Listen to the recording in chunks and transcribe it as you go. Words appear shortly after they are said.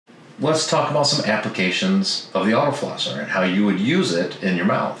let's talk about some applications of the AutoFlosser and how you would use it in your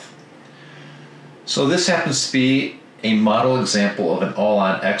mouth. So this happens to be a model example of an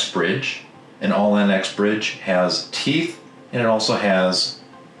all-on X bridge. An all-on X bridge has teeth and it also has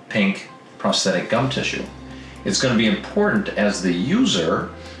pink prosthetic gum tissue. It's going to be important as the user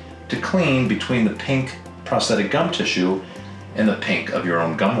to clean between the pink prosthetic gum tissue and the pink of your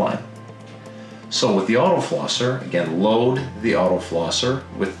own gum line. So with the AutoFlosser, again, load the AutoFlosser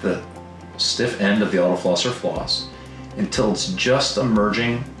with the stiff end of the AutoFlosser floss until it's just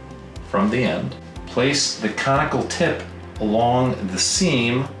emerging from the end. Place the conical tip along the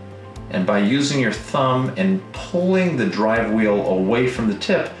seam, and by using your thumb and pulling the drive wheel away from the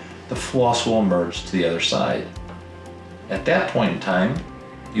tip, the floss will emerge to the other side. At that point in time,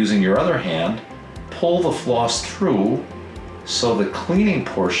 using your other hand, pull the floss through so the cleaning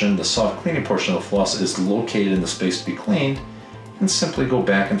portion, the soft cleaning portion of the floss, is located in the space to be cleaned, and simply go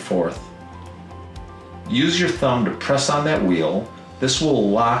back and forth. Use your thumb to press on that wheel. This will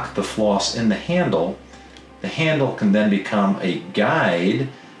lock the floss in the handle. The handle can then become a guide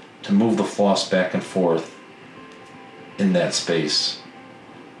to move the floss back and forth in that space,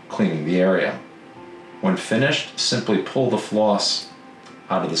 cleaning the area. When finished, simply pull the floss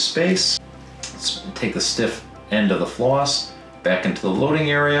out of the space. Take the stiff end of the floss back into the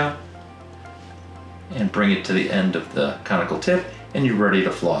loading area and bring it to the end of the conical tip, and you're ready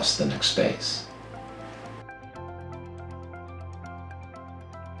to floss the next space.